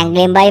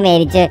ഫ്രാങ്ക്ലിൻ ബായ്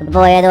മരിച്ച്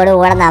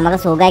പോയതോടുകൂടെ നമുക്ക്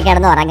സുഖമായി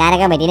കിടന്ന്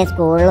ഉറങ്ങാനൊക്കെ പറ്റി.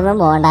 സ്കൂളിലൊന്നും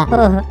പോകണ്ട.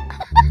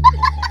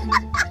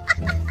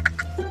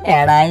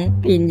 എടാ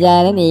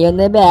പിഞ്ചാനെ നീ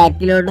ഒന്ന്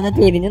ബാക്കിലോട്ടൊന്ന്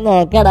തിരിഞ്ഞു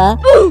നോക്കടാ.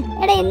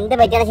 എടാ എന്ത്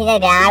പറ്റിയാ ഷിൻചാൻ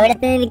രാവിലെ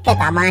തന്നെ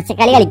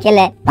തമാശക്കളി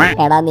കളിക്കല്ലേ?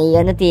 എടാ നീ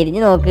ഒന്ന്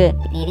തിരിഞ്ഞു നോക്ക്.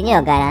 തിരിഞ്ഞു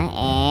നോക്കാനാ?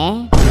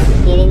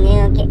 തിരിഞ്ഞു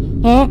നോക്കി.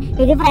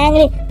 ഇത്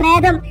ഫ്രാങ്ക്ലിൻ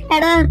പ്രേതം.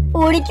 എടാ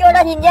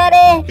ഓടിക്കോടാ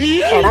പിഞ്ചാനെ.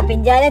 എടാ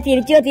പിഞ്ചാനെ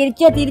തിരിച്ചു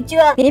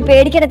വാ. നീ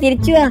പേടിക്കട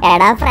തിരിച്ചു വാ.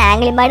 എടാ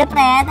ഫ്രാങ്ക്ലിൻ ബായുടെ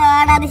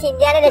പ്രേതമാണ് അത്.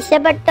 ഷിൻചാനെ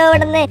രക്ഷപ്പെട്ടോ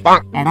ഇവിടുന്ന്.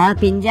 എടാ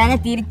പിഞ്ചാനെ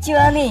തിരിച്ചു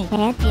വാ. നീ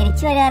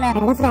തിരിച്ചു വരാനാ?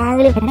 എടാ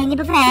ഫ്രാങ്ക്ലിൻ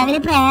ഇനിയിപ്പോ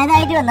ഫ്രാങ്ക്ലിൻ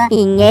പ്രേതമായിട്ട് വന്നാ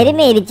ഇങ്ങനെ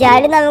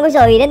മരിച്ചാലും നമുക്ക്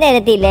സ്വൈര്യം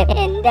തരത്തില്ലേ?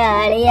 എന്റെ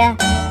ആളിയാ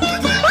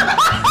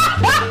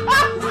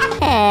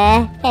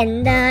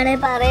എന്താണ്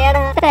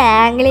പറയടാ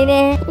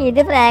ഫ്രാങ്ക്ലിന്? ഇത്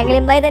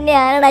ഫ്രാങ്ക്ലിൻ ബായ്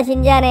തന്നെയാണടാ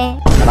ഷിൻചാനെ.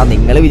 എടാ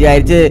നിങ്ങൾ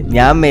വിചാരിച്ച്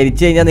ഞാൻ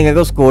മരിച്ചു കഴിഞ്ഞാൽ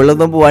നിങ്ങൾക്ക്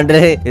സ്കൂളിലൊന്നും പോവാണ്ട്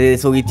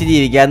സുഖിച്ച്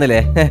ജീവിക്കാന്നല്ലേ?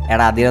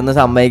 എടാ അതിനൊന്നും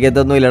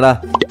സമ്മതിക്കത്തൊന്നും ഇല്ലടാ.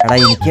 എടാ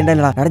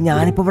എനിക്കുണ്ടല്ലടാ. എടാ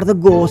ഞാനിപ്പോ ഇവിടുത്തെ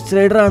ഗോസ്റ്റ്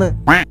റൈഡർ ആണ്.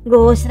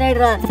 Ghost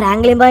റൈഡറാ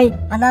Franklin bye?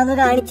 അന്നാന്ന്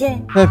കാണിച്ചേ.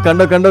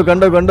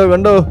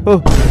 കണ്ടോ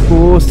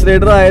ഗോസ്റ്റ്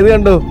റൈഡർ ആയത്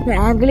കണ്ടോ?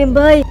 ഫ്രാങ്ക്ലിൻ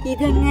ബായ്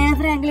ഇതെങ്ങനെ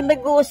ഫ്രാങ്ക്ലിൻ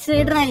ബായ് ഗോസ്റ്റ്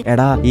റൈഡർ ആയി?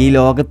 എടാ ഈ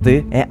ലോകത്ത്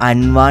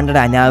അൺവാണ്ടഡ്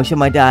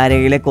അനാവശ്യമായിട്ട്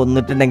ആരെങ്കിലും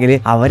കൊന്നിട്ടുണ്ടെങ്കിൽ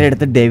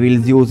അവരെടുത്ത് ഡെവിൽ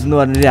ജ്യൂസ് എന്ന്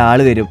പറഞ്ഞ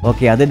ഒരാള് വരും.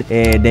 ഓക്കെ അത്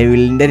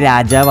ഡെവിലിന്റെ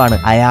രാജാവാണ്.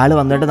 അയാള്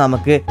വന്നിട്ട്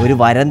നമുക്ക് ഒരു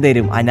വരം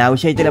തരും.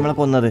 അനാവശ്യമായിട്ട് നമ്മളെ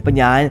കൊന്നത്. ഇപ്പൊ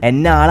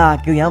എന്നെ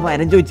ആളാക്കി ഞാൻ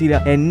വരം ചോദിച്ചില്ല.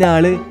 എന്നെ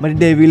ആള് മറ്റേ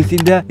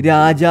ഡെവിൽസിന്റെ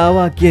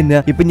രാജാവാക്കി എന്നെ.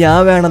 ഇപ്പൊ ഞാൻ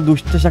വേണം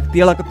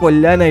ദുഷ്ടശക്തികളൊക്കെ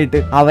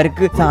കൊല്ലാനായിട്ട്.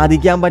 അവർക്ക്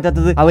സാധിക്കാൻ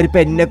പറ്റാത്തത് അവരിപ്പോ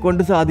എന്നെ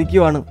കൊണ്ട്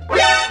സാധിക്കുവാണ്.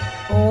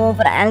 ഓ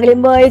Franklin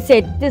boy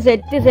set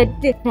set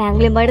set.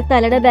 Franklin ബോയുടെ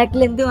തലയുടെ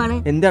ബാക്കിൽ എന്തുവാണ്?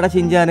 എന്താടാ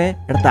ഷിൻചാനെ?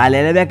 എടാ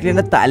തലയുടെ ബാക്കിൽ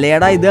എന്റെ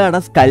തലയുടെ ഇതാണ്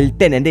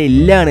സ്കൾട്ടൻ, എന്റെ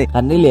എല്ലാണ്.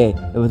 കണ്ടില്ലേ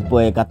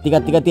കത്തി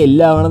കത്തി കത്തി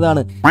എല്ലാം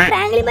ആവണതാണ്.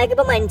 ഫ്രാങ്ക്ലിൻ ബോയ്ക്ക്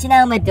ഇപ്പൊ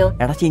മനുഷ്യനാവാൻ പറ്റോ?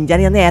 എടാ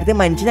ഷിൻചാനെ ഞാൻ നേരത്തെ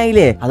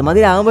മനുഷ്യനായില്ലേ, അത്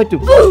മതി ആവാൻ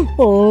പറ്റും.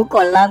 ഓ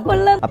കൊള്ളാം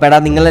കൊള്ളാം. അപ്പൊ എടാ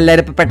നിങ്ങൾ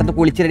എല്ലാരും ഇപ്പൊ പെട്ടെന്ന്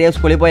കുളിച്ച് റെഡിയാ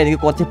സ്കൂളിൽ പോയി. എനിക്ക്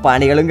കുറച്ച്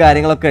പണികളും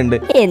കാര്യങ്ങളൊക്കെ ഉണ്ട്.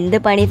 എന്ത്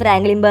പണി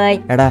ഫ്രാങ്ക്ലിൻ ബോയ്?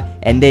 എടാ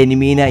എന്റെ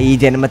എനിമീനെ ഈ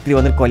ജന്മത്തിൽ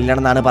വന്ന്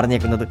കൊല്ലണം എന്നാണ്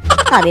പറഞ്ഞേക്കുന്നത്.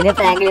 അതിന്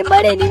ഫ്രാങ്ക്ലിൻ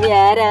ബോയുടെ എനിമി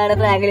ആരാണ്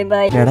ഫ്രാങ്ക്ലിൻ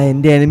ബോയ്? എടാ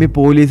എന്റെ എനിമി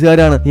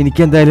പോലീസുകാരാണ്.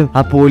 എനിക്ക് എന്തായാലും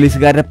ആ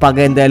പോലീസുകാരുടെ പക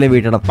എന്തായാലും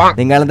വീട്ടണം.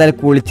 നിങ്ങൾ എന്തായാലും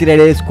കുളിച്ച്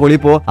റെഡിയായി സ്കൂളിൽ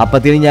പോ,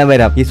 അപ്പത്തിന് ഞാൻ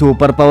വരാം. ഈ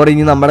സൂപ്പർ പവർ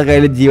ഇനി നമ്മുടെ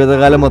കയ്യിൽ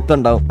ജീവിതകാലം മൊത്തം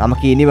ഉണ്ടാവും.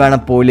 നമുക്ക് ഇനി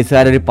വേണം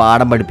പോലീസുകാരെ ഒരു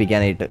പാഠം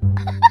പഠിപ്പിക്കാനായിട്ട്.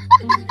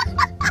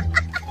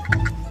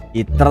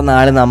 ഇത്ര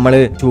നാള് നമ്മള്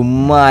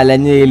ചുമ്മാ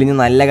അലഞ്ഞ് എലിഞ്ഞ്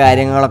നല്ല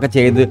കാര്യങ്ങളൊക്കെ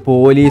ചെയ്ത്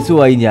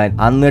പോലീസുമായി ഞാൻ,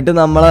 എന്നിട്ട്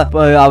നമ്മളെ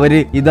അവര്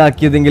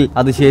ഇതാക്കിയതെങ്കിൽ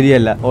അത്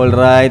ശരിയല്ല.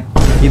 ഓൾറൈറ്റ്,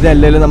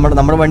 ഇതല്ലല്ലോ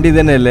നമ്മുടെ വണ്ടി ഇത്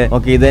തന്നെയല്ലേ?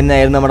 ഓക്കെ, ഇത് തന്നെ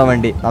ആയിരുന്നു നമ്മുടെ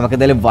വണ്ടി. നമുക്ക്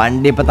എന്തായാലും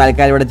വണ്ടി ഇപ്പൊ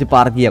തൽക്കാലം ഇവിടെ വെച്ച്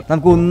പാർക്ക് ചെയ്യാം.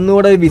 നമുക്ക്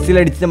ഒന്നുകൂടെ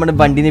വിസിലടിച്ച് നമ്മുടെ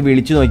വണ്ടിനെ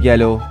വിളിച്ചു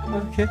നോക്കിയാലോ?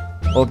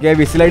 ഓക്കെ,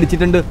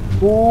 വിസിലടിച്ചിട്ടുണ്ട്.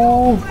 ഓ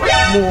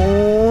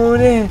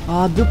മോനെ,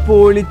 അത്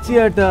പൊളിച്ച്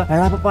കേട്ടാ.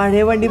 എടാ അപ്പൊ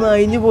പഴയ വണ്ടി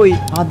മായിഞ്ഞു പോയി,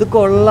 അത്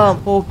കൊള്ളാം.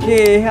 ഓക്കെ,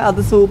 അത്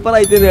സൂപ്പർ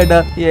ആയിട്ട് കേട്ടാ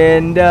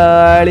എന്റെ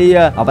ആളിയ.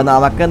 അപ്പൊ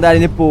നമുക്ക്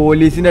എന്തായാലും ഇനി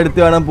പോലീസിന്റെ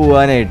അടുത്ത് വേണം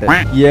പോവാനായിട്ട്.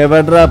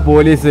 എവിടാ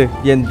പോലീസ്?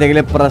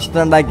 എന്തെങ്കിലും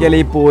പ്രശ്നം ഉണ്ടാക്കിയാലേ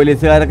ഈ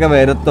പോലീസുകാരൊക്കെ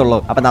വരത്തുള്ളൂ.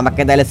 അപ്പൊ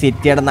നമുക്ക് എന്തായാലും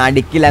സിറ്റിയുടെ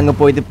നടുക്കിൽ അങ്ങ്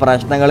പോയിട്ട്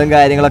പ്രശ്നങ്ങളും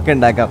കാര്യങ്ങളൊക്കെ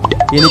ഉണ്ടാക്കാം.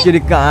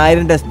 എനിക്കൊരു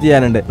കാര്യം ടെസ്റ്റ്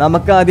ചെയ്യാനുണ്ട്.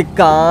 നമുക്ക് ആദ്യം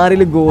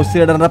കാറിൽ ഗോസ്റ്റ്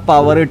റൈഡറിന്റെ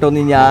പവർ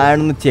കിട്ടുമെന്ന്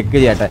ഞാനൊന്ന് ചെക്ക്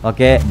ചെയ്യട്ടെ.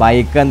 ഓക്കെ,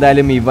 ബൈക്ക്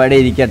എന്തായാലും ഇവിടെ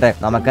ഇരിക്കട്ടെ.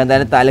 നമുക്ക്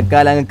എന്തായാലും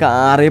തൽക്കാലം അങ്ങ്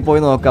കാറിൽ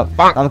പോയി നോക്കാം.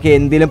 നമുക്ക്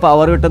എന്തെങ്കിലും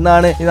പവർ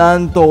കിട്ടുന്നതാണ് ഞാൻ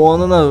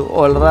തോന്നുന്നത്.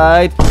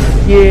 ഓൾറൈറ്റ്,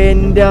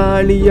 എന്റെ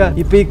ആളിയ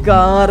ഇപ്പൊ ഈ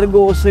കാറ്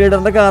ഗോസ്റ്റ്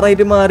റൈഡറിന്റെ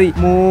കാറായിട്ട് മാറി.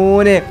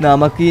 മോനെ,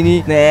 നമുക്ക് ഇനി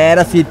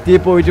നേരെ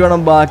സിറ്റിയിൽ പോയിട്ട്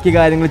വേണം ബാക്കി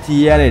കാര്യങ്ങൾ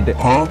ചെയ്യാനായിട്ട്.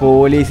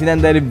 പോലീസിനെ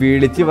എന്തായാലും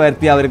വിളിച്ചു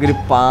വരുത്തി അവർക്കൊരു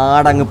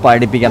പാടങ്ങ്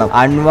പഠിപ്പിക്കണം.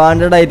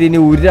 അൺവാണ്ടഡ് ആയിട്ട്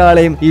ഇനി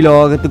ഒരാളെയും ഈ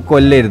ലോകത്ത്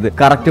കൊല്ലരുത്,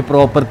 കറക്റ്റ്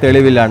പ്രോപ്പർ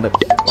തെളിവില്ലാണ്ട്.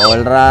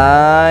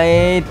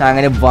 ഓൾറൈറ്റ്,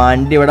 അങ്ങനെ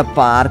വണ്ടി ഇവിടെ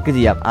പാർക്ക്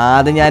ചെയ്യാം.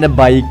 ആദ്യം ഞാൻ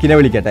ബൈക്കിനെ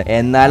വിളിക്കട്ടെ,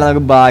 എന്നാലും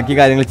നമുക്ക് ബാക്കി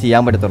കാര്യങ്ങൾ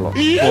ചെയ്യാൻ പറ്റത്തുള്ളൂ.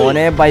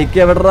 മോനെ, ബൈക്ക്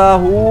എവിടാ?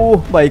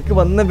 ബൈക്ക്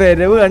വന്ന്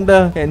വരവ് കണ്ട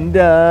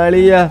എന്റെ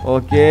ആളിയ.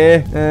 ഓക്കെ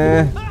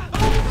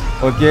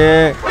ഓക്കെ,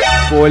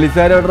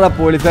 പോലീസുകാർ എവിടാ?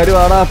 പോലീസുകാർ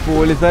വാടാ.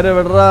 പോലീസുകാർ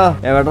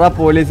എവിടാ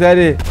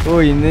പോലീസുകാര്?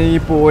 ഇന്ന് ഈ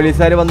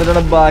പോലീസുകാർ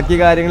വന്നിട്ടാണ് ബാക്കി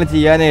കാര്യങ്ങൾ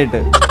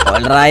ചെയ്യാനായിട്ട്.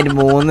 ഓൾറൈറ്റ്,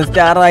 3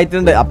 സ്റ്റാർ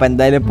ആയിട്ടുണ്ട്. അപ്പൊ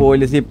എന്തായാലും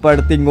പോലീസ് ഇപ്പൊ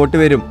അടുത്ത് ഇങ്ങോട്ട്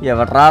വരും.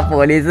 എവിടാ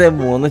പോലീസ്?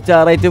 3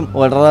 സ്റ്റാർ ആയിട്ടും.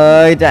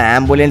 ഓൾറൈറ്റ്,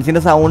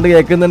 ആംബുലൻസിന്റെ സൗണ്ട്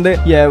കേൾക്കുന്നുണ്ട്.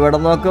 എവിടെ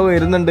നിന്നൊക്കെ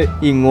വരുന്നുണ്ട്.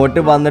 ഇങ്ങോട്ട്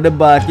വന്നിട്ട്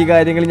ബാക്കി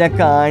കാര്യങ്ങൾ ഞാൻ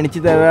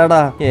കാണിച്ചു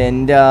തരാടാ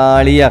എന്റെ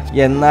ആളിയ.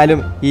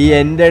 എന്നാലും ഈ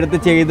എന്റെ അടുത്ത്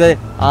ചെയ്ത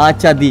ആ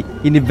ചതി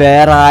ഇനി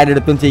വേറെ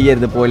ആരെടുത്തും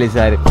ചെയ്യരുത്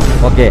പോലീസുകാർ.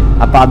 ഓക്കെ,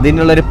 അപ്പൊ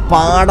അതിനുള്ളൊരു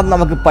പാഠം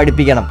നമുക്ക്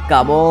പഠിപ്പിക്കണം.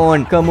 കമോൺ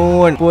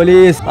കമോൺ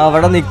പോലീസ്,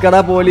 അവിടെ നിക്കടാ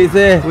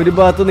പോലീസ്, ഒരു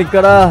ഭാഗത്ത്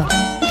നിക്കടാ.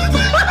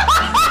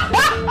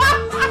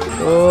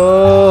 ഓ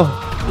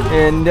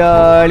എന്റെ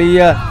ആളിയ,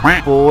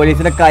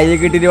 പോലീസിന്റെ കൈ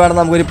കിട്ടിട്ട് വേണം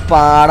നമുക്കൊരു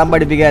പാഠം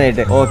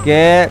പഠിപ്പിക്കാനായിട്ട്. ഓക്കെ,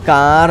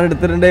 കാർ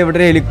എടുത്തിട്ടുണ്ട്. ഇവിടെ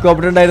ഒരു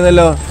ഹെലികോപ്റ്റർ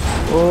ഉണ്ടായിരുന്നല്ലോ.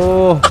 ഓ,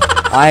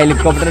 ആ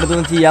ഹെലികോപ്റ്റർ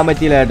എടുത്തൊന്നും ചെയ്യാൻ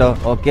പറ്റിയില്ല കേട്ടോ.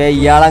 ഓക്കെ,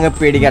 ഇയാളങ്ങ്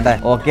പേടിക്കട്ടെ.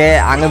 ഓക്കെ,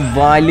 അങ്ങ്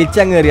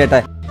വലിച്ചങ്ങ്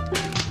എറിയട്ടെ.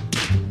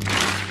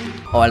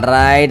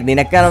 ഓൾറൈറ്റ്,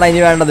 നിനക്കാണടാ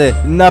ഇനി വേണ്ടത്.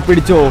 ഇന്നാ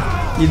പിടിച്ചോ,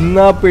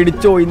 ഇന്നാ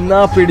പിടിച്ചോ, ഇന്നാ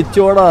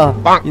പിടിച്ചോടാ,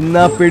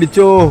 ഇന്നാ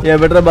പിടിച്ചോ.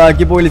 എവിടെ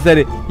ബാക്കി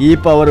പോലീസുകാര്? ഈ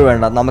പവർ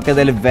വേണ്ട, നമുക്ക്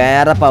എന്തായാലും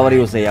വേറെ പവർ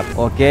യൂസ് ചെയ്യാം.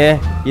 ഓക്കെ,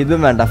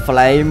 ഇതും വേണ്ട.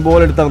 ഫ്ലൈം ബോൾ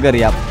എടുത്ത്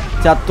നമുക്കറിയാം.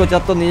 ചത്തോ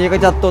ചത്തോ, നീയൊക്കെ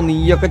ചത്തോ,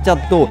 നീയൊക്കെ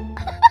ചത്തോ.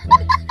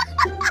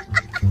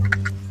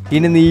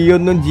 ഇനി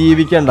നീയൊന്നും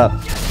ജീവിക്കണ്ട.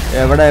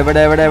 എവിടെ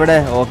എവിടെ എവിടെ എവിടെ?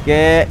 ഓക്കെ,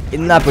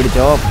 ഇന്നാ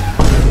പിടിച്ചോ.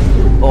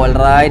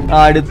 ഓൾറൈറ്റ്,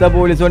 അടുത്ത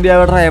പോലീസ് വണ്ടി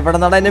എവിടെ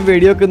നടാ എന്നെ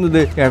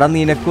വെടിവെക്കുന്നത്? എടാ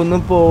നിനക്കൊന്നും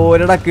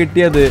പോരടാ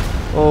കിട്ടിയത്.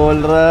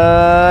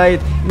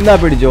 ഓൾറൈറ്റ്, ഇന്നാ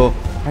പിടിച്ചോ.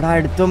 എടാ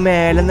അടുത്ത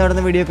മേലെന്ന് അവിടെ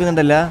നിന്ന്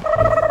വെടിവെക്കുന്നുണ്ടല്ലോ.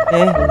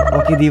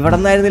 ഓക്കെ, ഇത് ഇവിടെ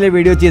നിന്നായിരുന്നില്ലേ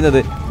വെടിവെച്ച് ചെയ്യുന്നത്?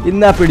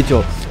 ഇന്നാ പിടിച്ചോ.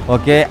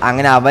 ഓക്കെ,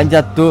 അങ്ങനെ അവൻ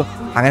ചത്തു.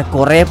 അങ്ങനെ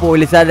കുറെ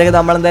പോലീസുകാരൊക്കെ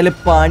നമ്മളെന്തായാലും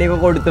പണിയൊക്കെ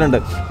കൊടുത്തിട്ടുണ്ട്.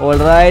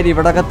 ഓൾറൈറ്റ്,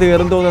 ഇവിടൊക്കെ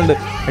തീർന്നു തോന്നുന്നുണ്ട്.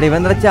 എടാ ഇവൻ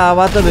എന്താ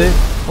ചാവാത്തത്?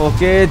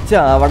 ഓക്കെ,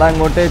 ചാവട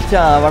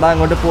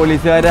അങ്ങോട്ട്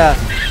പോലീസുകാരാ.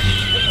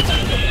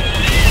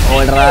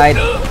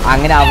 ഓൾറൈറ്റ്,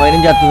 അങ്ങനെ അവനും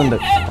ചത്തുന്നുണ്ട്.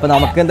 അപ്പൊ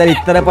നമുക്ക് എന്തായാലും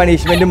ഇത്ര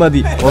പണിഷ്മെന്റ്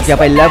മതി. ഓക്കെ,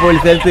 അപ്പൊ എല്ലാ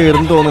പോലീസുകാരും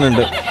തീർന്നു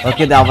തോന്നുന്നുണ്ട്.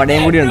 ഓക്കെ, ഇത്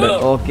അവിടെയും കൂടി ഉണ്ട്.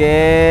 ഓക്കെ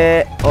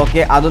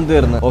ഓക്കെ, അതും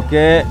തീർന്നു.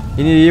 ഓക്കെ,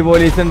 ഇനി ഈ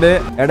പോലീസ് ഉണ്ട്.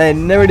 എടാ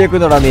എന്നെ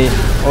വെടിവെക്കുന്നോടാ നീ?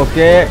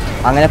 ഓക്കെ,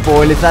 അങ്ങനെ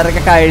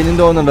പോലീസുകാരൊക്കെ കഴിഞ്ഞു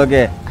തോന്നുന്നുണ്ട്.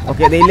 ഓക്കെ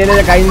ഓക്കെ,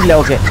 ഇല്ല കഴിഞ്ഞില്ല.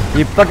 ഓക്കെ,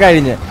 ഇപ്പൊ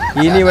കഴിഞ്ഞ്.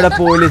 ഇനി ഇവിടെ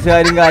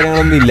പോലീസുകാരും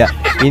കാര്യങ്ങളൊന്നും ഇല്ല.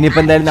 ഇനിയിപ്പോ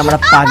എന്തായാലും നമ്മുടെ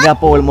പക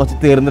അപ്പൊ ഓൾമോസ്റ്റ്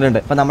തീർന്നിട്ടുണ്ട്.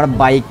 അപ്പൊ നമ്മുടെ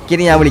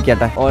ബൈക്കിന് ഞാൻ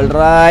വിളിക്കട്ടെ.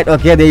 ഓൾറൈറ്റ്,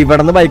 ഓക്കെ, അതെ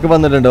ഇവിടെ നിന്ന് ബൈക്ക്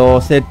വന്നിട്ടുണ്ട്. ഓ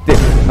സെറ്റ്.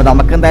 അപ്പൊ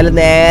നമുക്ക് എന്തായാലും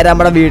നേരെ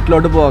നമ്മുടെ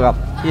വീട്ടിലോട്ട് പോകാം.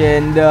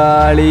 എന്റെ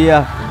ആളിയ,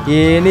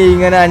 ഇനി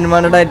ഇങ്ങനെ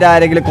അൺവാണ്ടഡ് ആയിട്ട്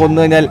ആരെങ്കിലും കൊന്നു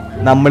കഴിഞ്ഞാൽ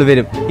നമ്മൾ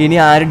വരും. ഇനി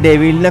ആരും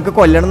ഡെവിലിനൊക്കെ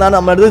കൊല്ലണം എന്നാണ്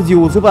നമ്മുടെ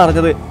ജ്യൂസ്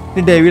പറഞ്ഞത്.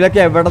 ഈ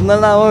ഡെവിലൊക്കെ എവിടെ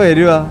നിന്നാണാവോ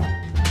വരുക?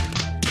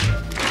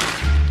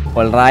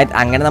 ഓൾറൈറ്റ്,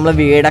 അങ്ങനെ നമ്മൾ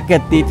വീടൊക്കെ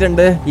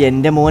എത്തിയിട്ടുണ്ട്.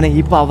 എന്റെ മോനെ,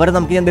 ഈ പവർ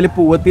നമുക്ക് എന്തായാലും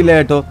പോവത്തില്ല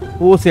കേട്ടോ.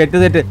 ഓ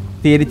സെറ്റ്.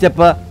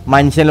 തിരിച്ചപ്പോ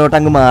മനുഷ്യനിലോട്ട്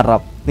അങ്ങ്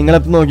മാറാം.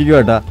 നിങ്ങളിപ്പോ നോക്കിക്കോ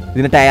കേട്ടോ,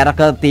 ഇതിന്റെ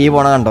ടയറൊക്കെ തീ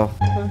പോണ കണ്ടോ.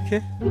 Okay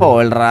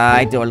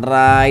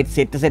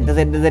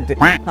set.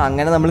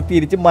 അങ്ങനെ നമ്മൾ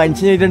തിരിച്ച്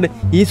മനുഷ്യനായിട്ടുണ്ട്.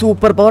 ഈ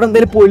സൂപ്പർ പവർ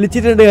എന്തായാലും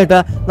പൊളിച്ചിട്ടുണ്ട് കേട്ടാ.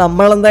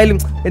 നമ്മളെന്തായാലും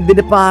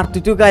ഇതിന്റെ പാർട്ട്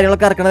 2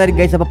 കാര്യങ്ങളൊക്കെ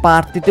ഇറക്കണതായിരിക്കും ഗൈസ്. അപ്പൊ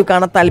പാർട്ട് 2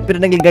 കാണാൻ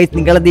താല്പര്യമുണ്ടെങ്കിൽ ഗൈസ്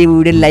നിങ്ങളത് ഈ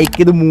വീഡിയോ ലൈക്ക്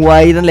ചെയ്ത്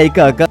 3000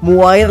 ലൈക്ക് ആക്കുക.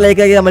 3000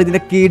 ലൈക്ക് ആക്കി നമ്മൾ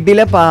ഇതിന്റെ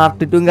കിടിലെ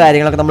പാർട്ട് 2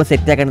 കാര്യങ്ങളൊക്കെ നമ്മൾ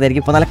സെറ്റ്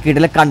ആക്കേണ്ടതായിരിക്കും. ഇപ്പൊ നല്ല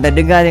കിടിലെ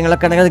കണ്ടന്റും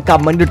കാര്യങ്ങളൊക്കെ ഉണ്ടെങ്കിൽ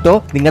കമന്റ് ഇട്ടോ.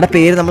 നിങ്ങളുടെ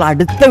പേര് നമ്മൾ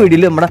അടുത്ത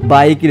വീഡിയോയിൽ നമ്മുടെ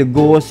ബൈക്കിൽ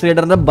ഗോസ്റ്റ്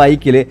റൈഡറിന്റെ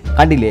ബൈക്കിൽ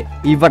കണ്ടില്ലേ,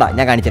 ഇവിടെ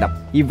ഞാൻ കാണിച്ചുതരാം.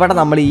 ഇവിടെ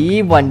നമ്മൾ ഈ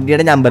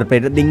വണ്ടിയുടെ നമ്പർ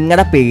പ്ലേറ്റ്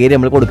നിങ്ങളുടെ പേര്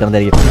നമ്മൾ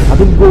കൊടുക്കുന്നതായിരിക്കും.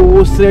 അത്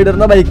ഗോസ്റ്റ്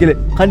റൈഡറിന്റെ ബൈക്കിൽ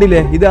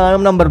കണ്ടില്ലേ,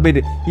 ഇതാണ് നമ്പർ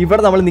പ്ലേറ്റ്.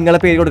 ഇവിടെ നമ്മൾ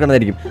നിങ്ങളുടെ പേര്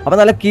കൊടുക്കുന്നതായിരിക്കും. അപ്പൊ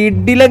നല്ല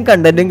കിടിലൻ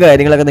കണ്ടന്റും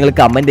കാര്യങ്ങളൊക്കെ നിങ്ങൾ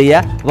കമന്റ്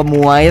ചെയ്യുക. അപ്പൊ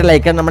 3000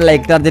 ലൈക്കാണ് നമ്മൾ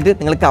ലൈക്ക് ടാർജറ്റ്.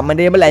 നിങ്ങൾ കമന്റ്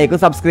ചെയ്യുമ്പോൾ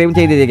ലൈക്കും സബ്സ്ക്രൈബും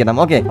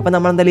ചെയ്തിരിക്കണം. ഓക്കെ, അപ്പൊ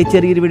നമ്മൾ എന്തായാലും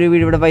ചെറിയൊരു വീഡിയോ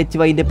ഇവിടെ വെച്ച്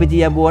വൈൻഡപ്പ്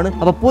ചെയ്യാൻ പോവാണ്.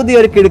 അപ്പൊ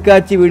പുതിയൊരു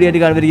കിടക്കാച്ചി വീഡിയോ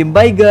ആയിട്ട് കാണുന്നതായിരിക്കും.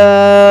 Bye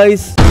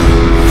guys.